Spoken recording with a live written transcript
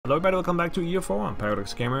Hello everybody, welcome back to EU4. I'm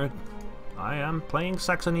ParadogsGamer. I am playing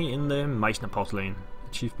Saxony in the Meissner Porcelain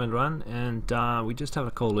achievement run, and we just have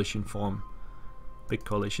a coalition form. Big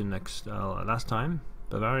coalition last time.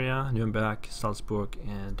 Bavaria, Nuremberg, Salzburg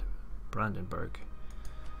and Brandenburg.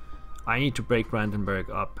 I need to break Brandenburg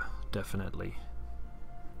up, definitely.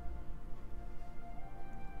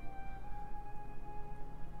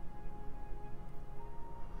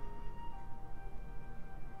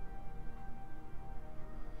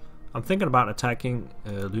 I'm thinking about attacking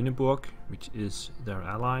Lüneburg, which is their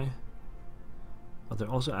ally. But they're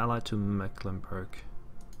also allied to Mecklenburg.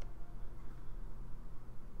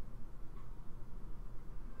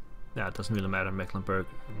 Yeah, it doesn't really matter. Mecklenburg,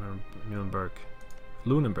 Nuremberg,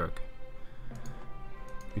 Lüneburg.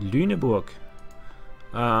 Lüneburg.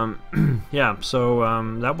 Yeah, so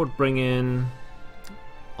that would bring in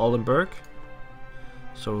Oldenburg.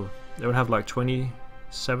 So they would have like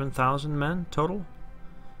 27,000 men total.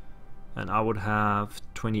 And I would have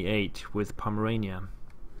 28 with Pomerania.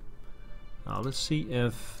 Now let's see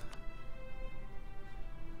if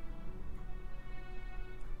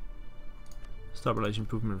start relation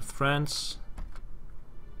improvement with France.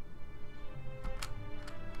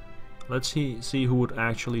 Let's see who would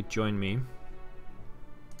actually join me.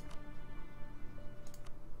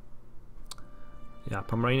 Yeah,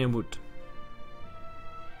 Pomerania would.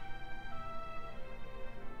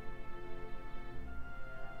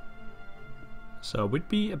 So it would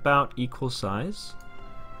be about equal size.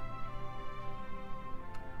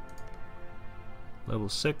 Level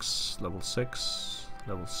 6, level 6,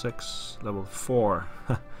 level 6, level 4.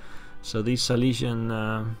 So these Silesian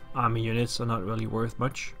army units are not really worth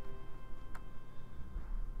much.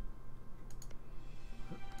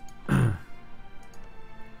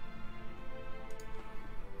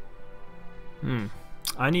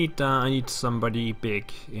 I need somebody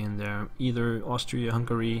big in there, either Austria,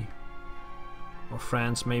 Hungary, or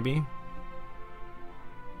France, maybe.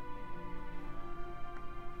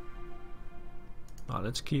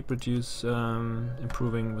 Let's keep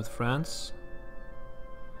improving with France.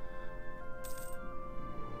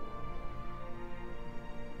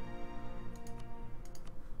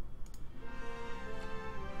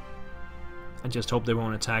 I just hope they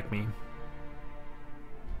won't attack me.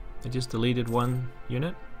 I just deleted one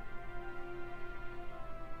unit.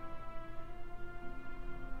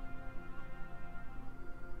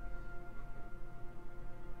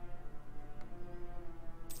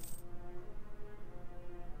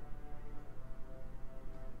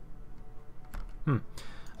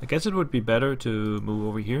 I guess it would be better to move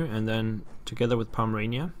over here and then together with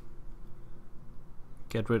Pomerania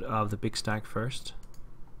get rid of the big stack first.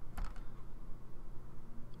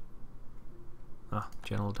 Ah,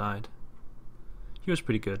 General died. He was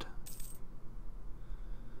pretty good.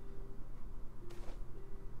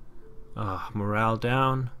 Morale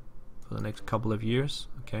down for the next couple of years.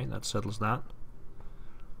 Okay, that settles that.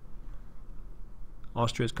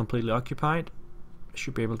 Austria is completely occupied.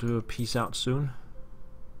 Should be able to peace out soon.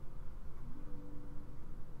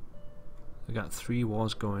 We got 3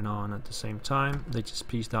 wars going on at the same time. They just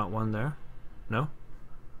pieced out one there. No?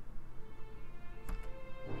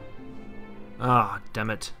 Ah, damn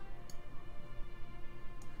it.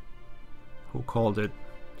 Who called it?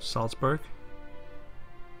 Salzburg?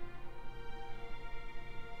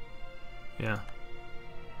 Yeah.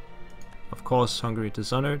 Of course, Hungary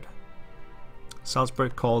dishonored.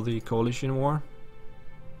 Salzburg called the coalition war.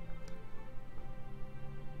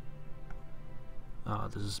 Ah,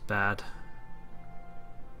 this is bad.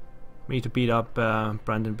 We need to beat up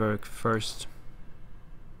Brandenburg first.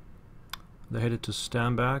 They're headed to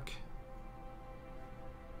Sternberg.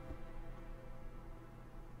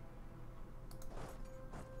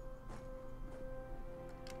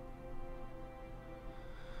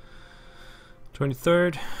 /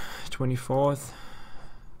 23rd, 24th,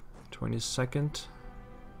 22nd.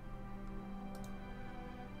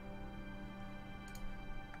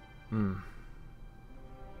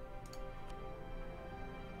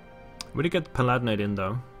 We did get Palatinate in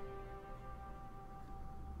though.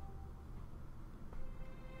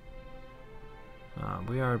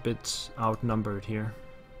 We are a bit outnumbered here.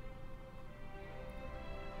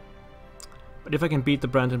 But if I can beat the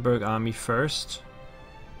Brandenburg army first,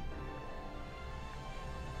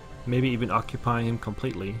 maybe even occupy him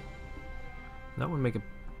completely, that would make a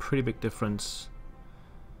pretty big difference.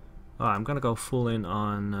 I'm gonna go full in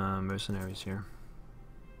on mercenaries here.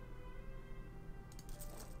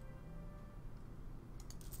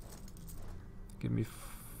 Give me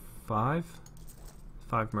 5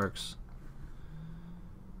 mercs.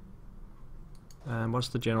 And what's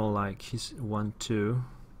the general like? He's 1-2.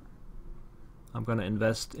 I'm gonna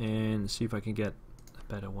invest in, see if I can get a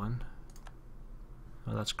better one.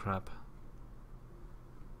 Oh, that's crap.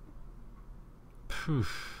 Phew.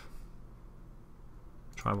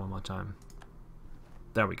 Try one more time.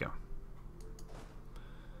 There we go.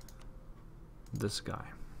 This guy.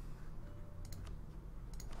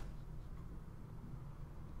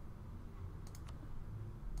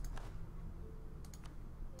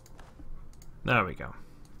 There we go.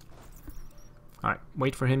 Alright,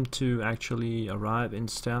 wait for him to actually arrive in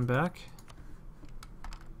Sternberg.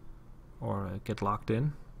 Or get locked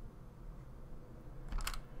in.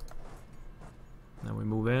 Then we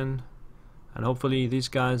move in. And hopefully these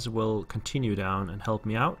guys will continue down and help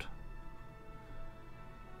me out.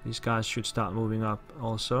 These guys should start moving up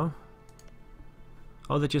also.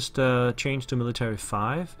 Oh, they just changed to military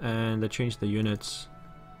 5 and they changed the units.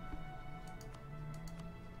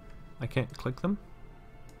 I can't click them?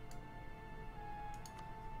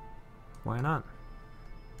 Why not?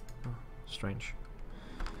 Oh, strange.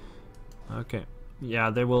 Okay. Yeah,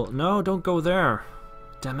 they will... No, don't go there!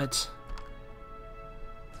 Damn it!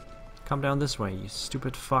 Come down this way, you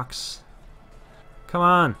stupid fucks. Come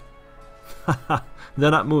on!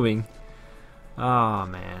 They're not moving. Oh,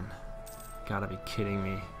 man. Gotta be kidding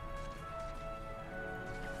me.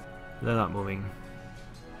 They're not moving.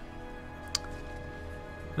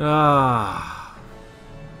 Ah.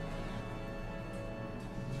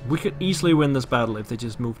 We could easily win this battle if they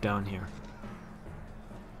just move down here.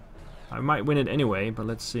 I might win it anyway, but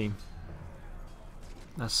let's see.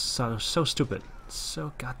 That's so stupid.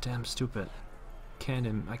 So goddamn stupid.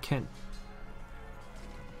 I can't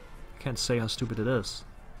say how stupid it is.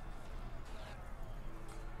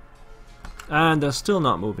 And they're still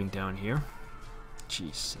not moving down here.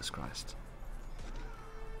 Jesus Christ.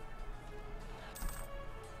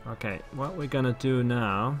 Okay, what we're gonna do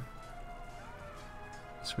now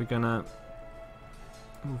is we're gonna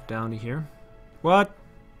move down to here. What?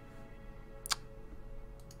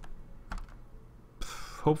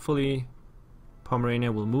 Hopefully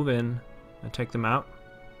Pomerania will move in and take them out.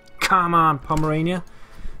 Come on, Pomerania!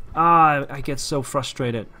 Ah, I get so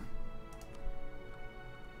frustrated.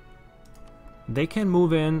 They can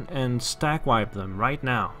move in and stack wipe them right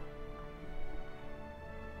now.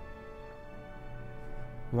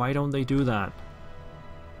 Why don't they do that?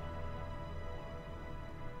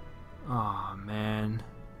 Oh man.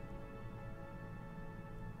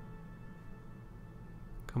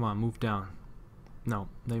 Come on, move down. No,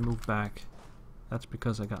 they moved back. That's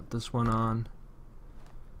because I got this one on.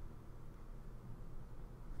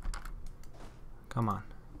 Come on.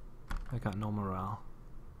 I got no morale.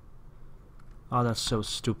 Oh, that's so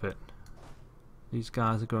stupid. These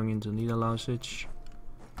guys are going into Niederlausitz.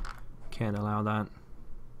 Can't allow that.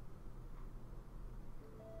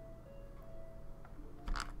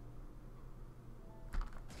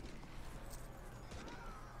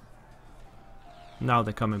 Now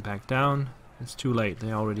they're coming back down. It's too late.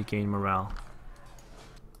 They already gained morale.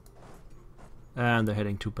 And they're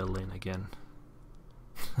heading to Berlin again.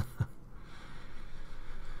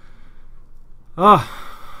 Ah,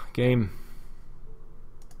 game.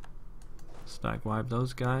 Stack wipe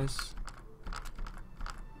those guys.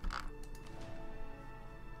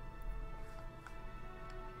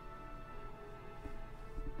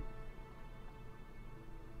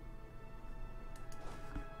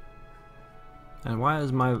 And why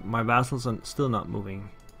is my vassals still not moving?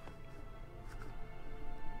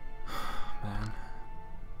 Man.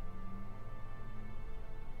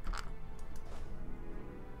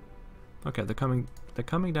 Okay, they're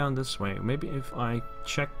coming down this way. Maybe if I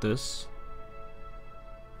check this.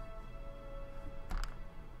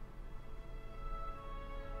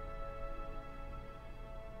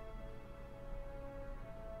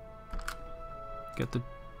 Get the...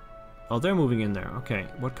 Oh, they're moving in there. Okay,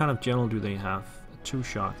 what kind of general do they have? 2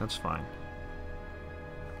 shock, that's fine.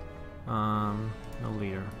 No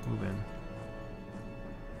leader. Move in.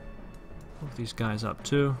 Move these guys up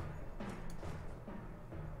too.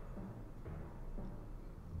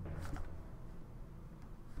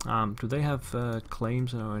 Do they have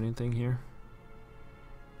claims or anything here?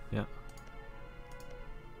 Yeah.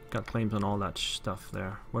 Got claims on all that stuff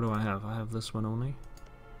there. What do I have? I have this one only.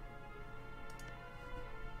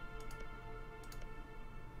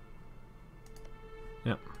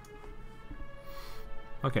 Yep.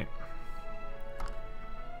 Okay.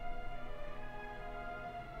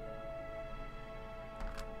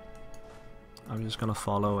 I'm just gonna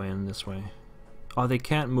follow in this way. Oh, they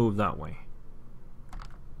can't move that way.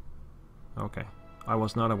 Okay. I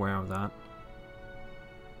was not aware of that.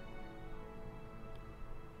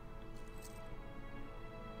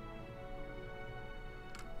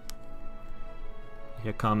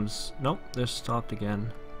 here comes... Nope, they're stopped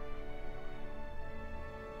again.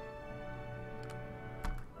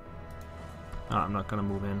 I'm not gonna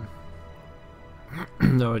move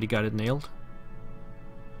in. They already got it nailed.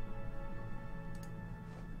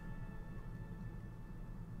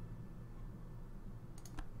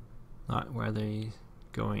 Alright, where are they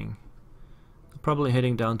going? They're probably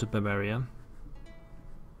heading down to Bavaria.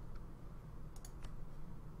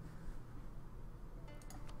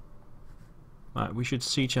 Alright, we should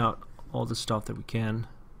siege out all the stuff that we can.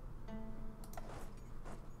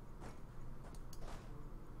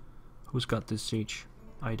 Who's got this siege?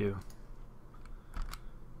 I do.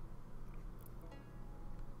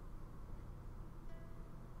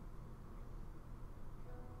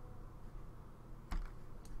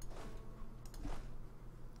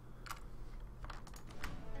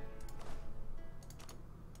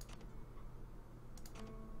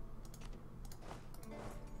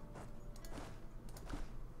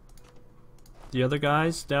 The other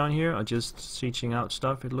guys down here are just sieging out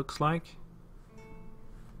stuff, it looks like.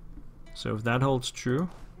 So if that holds true,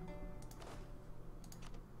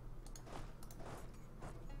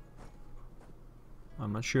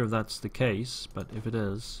 I'm not sure if that's the case, but if it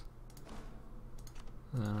is,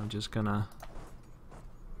 then I'm just gonna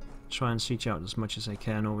try and siege out as much as I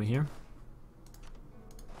can over here.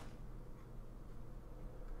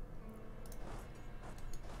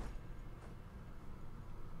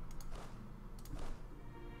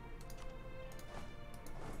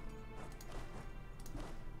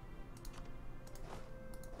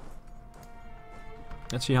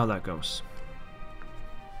 Let's see how that goes.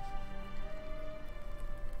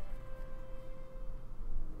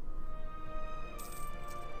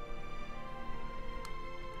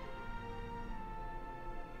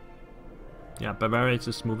 Yeah, Bavaria is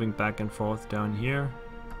just moving back and forth down here.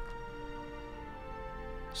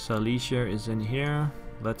 Silesia is in here.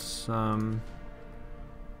 Let's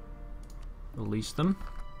release them.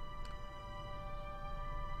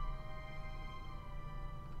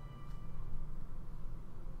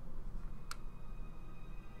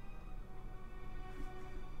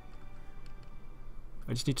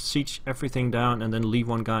 I just need to siege everything down and then leave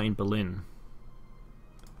one guy in Berlin.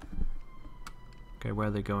 Okay, where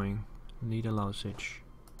are they going? Niederlausitz.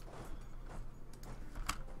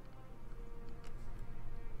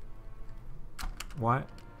 Why?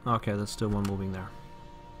 Okay, there's still one moving there.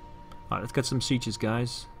 Alright, let's get some sieges,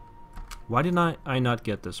 guys. Why did I not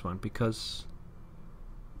get this one? Because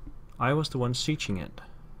I was the one sieging it.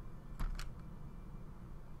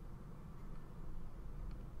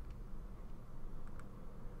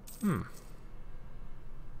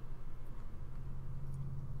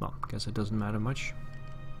 Well, guess it doesn't matter much.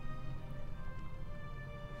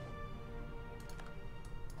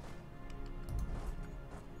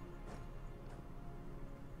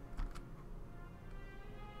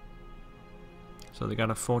 So they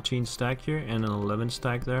got a 14 stack here and an 11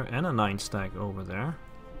 stack there and a 9 stack over there.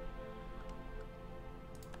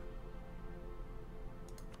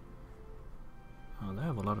 Oh, they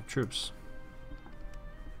have a lot of troops.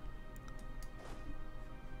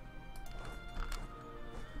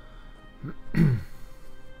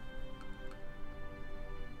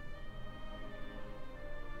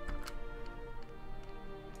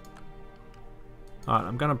 Alright,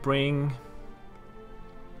 I'm gonna bring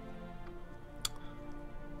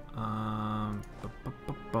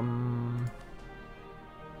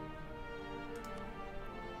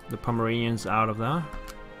the Pomeranians out of there,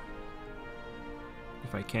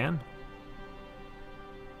 if I can.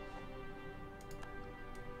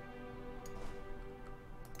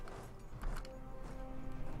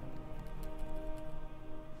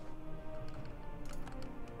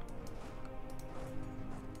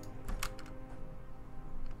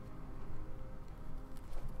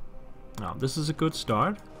 Now, this is a good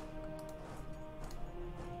start.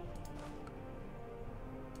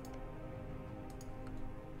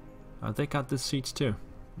 They got the seats too.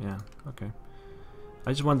 Yeah, okay.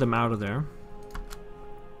 I just want them out of there.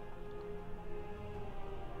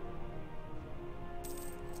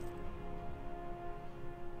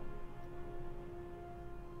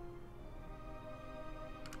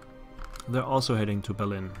 They're also heading to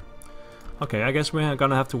Berlin. Okay, I guess we're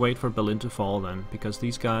gonna have to wait for Berlin to fall then, because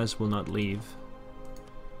these guys will not leave.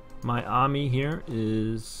 My army here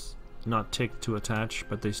is not ticked to attach,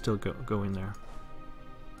 but they still go in there.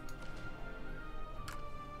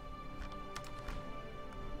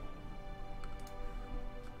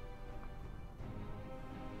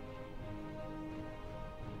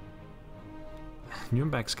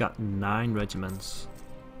 Nuremberg's got 9 regiments.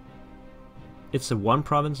 It's a 1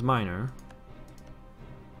 province minor.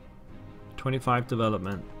 25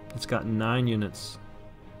 development. It's got 9 units.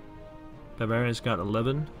 Bavaria's got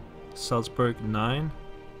 11. Salzburg 9.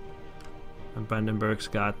 And Brandenburg's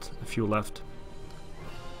got a few left.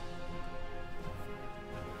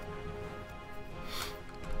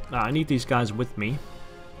 Now, I need these guys with me.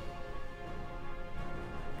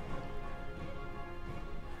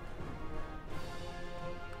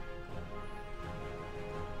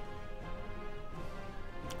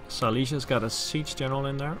 Silesia's got a siege general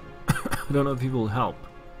in there. I don't know if he will help.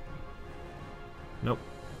 Nope.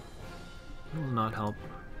 He will not help.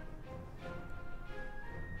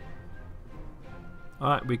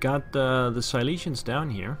 Alright, we got the Silesians down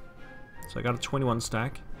here. So I got a 21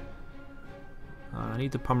 stack. I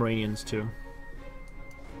need the Pomeranians too.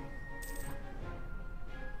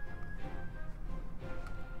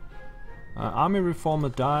 Army reformer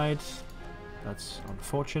died. That's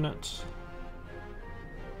unfortunate.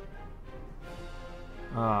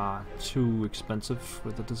 Too expensive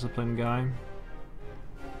with the discipline guy.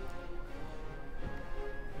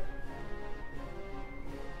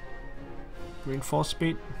 Reinforce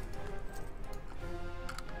speed.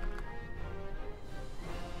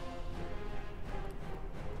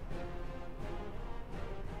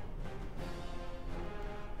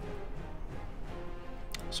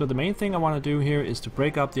 So the main thing I want to do here is to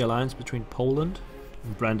break up the alliance between Poland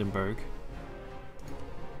and Brandenburg.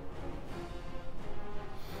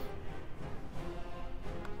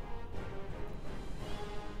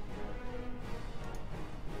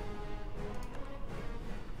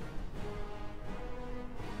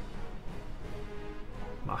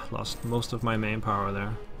 Lost most of my manpower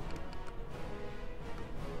there.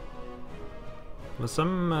 For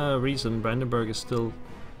some reason, Brandenburg is still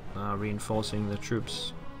reinforcing the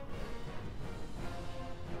troops.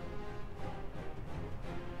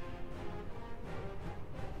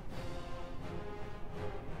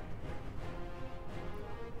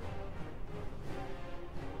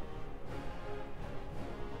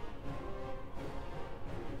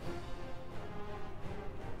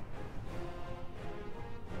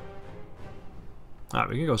 Alright,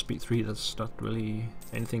 we can go speed 3, that's not really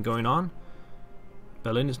anything going on.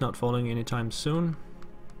 Berlin is not falling anytime soon.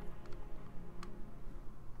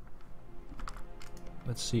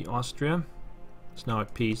 Let's see, Austria is now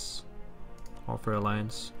at peace. Offer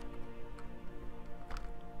alliance.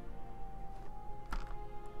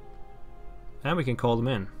 And we can call them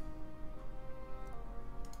in.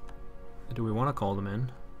 Do we want to call them in?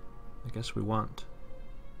 I guess we want.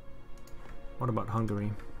 What about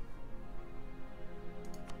Hungary?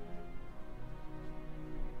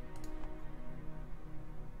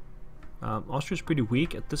 Austria's pretty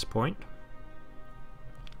weak at this point,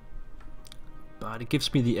 but it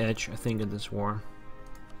gives me the edge, I think, in this war.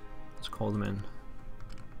 Let's call them in.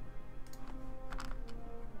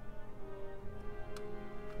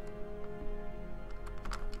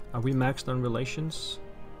 Are we maxed on relations?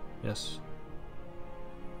 Yes.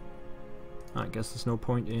 I guess there's no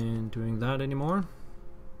point in doing that anymore.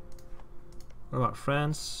 What about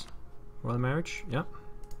France? Royal marriage? Yep.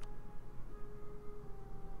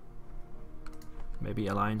 Maybe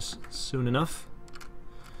alliance soon enough.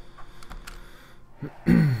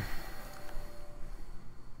 Right,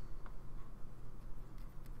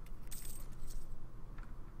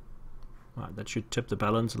 that should tip the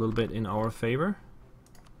balance a little bit in our favor.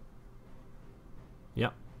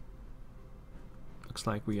 Yep. Looks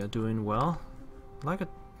like we are doing well.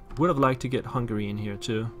 Would have liked to get Hungary in here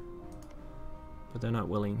too, but they're not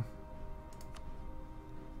willing.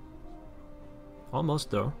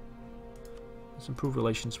 Almost though. Let's improve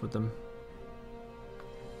relations with them.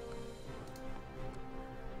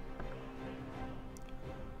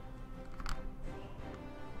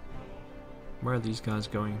 Where are these guys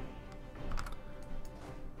going?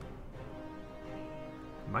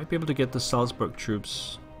 Might be able to get the Salzburg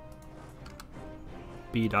troops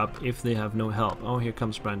beat up if they have no help. Oh, here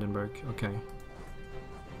comes Brandenburg. Okay.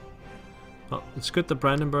 Well, it's good that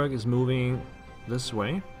Brandenburg is moving this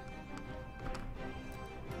way.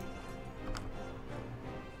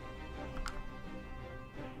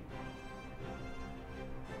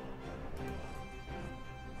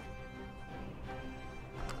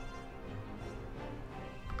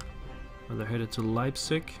 They're headed to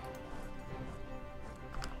Leipzig.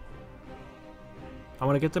 I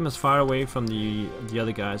want to get them as far away from the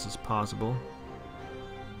other guys as possible.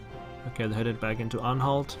 Okay, they're headed back into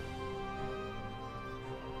Anhalt.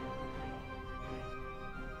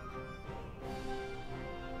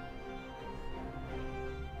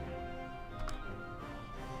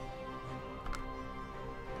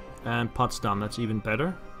 And Potsdam, that's even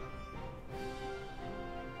better.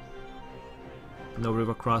 No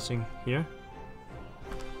river crossing here.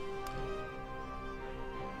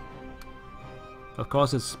 Of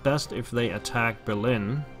course, it's best if they attack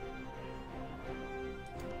Berlin.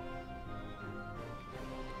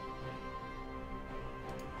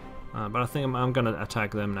 But I think I'm gonna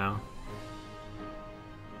attack them now.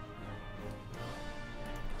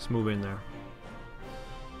 Let's move in there.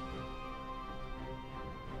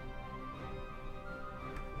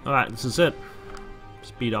 Alright, this is it.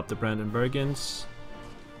 Speed up the Brandenburgians.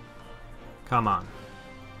 Come on.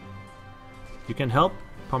 You can help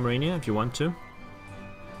Pomerania if you want to.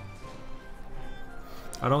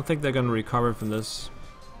 I don't think they're gonna recover from this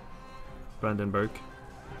Brandenburg.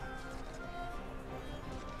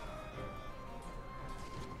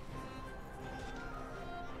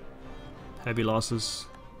 Heavy losses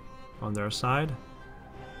on their side.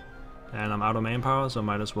 And I'm out of manpower, so I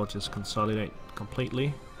might as well just consolidate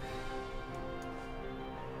completely.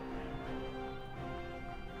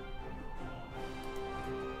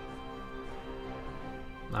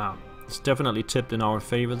 Now, it's definitely tipped in our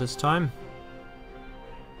favor this time.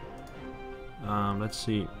 Let's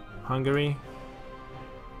see, Hungary.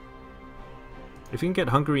 If we can get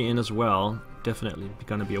Hungary in as well, definitely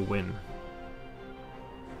gonna be a win.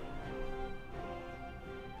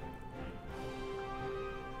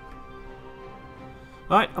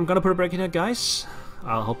 Alright, I'm gonna put a break in here, guys.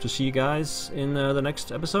 I'll hope to see you guys in the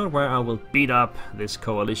next episode where I will beat up this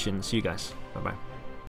coalition. See you guys. Bye bye.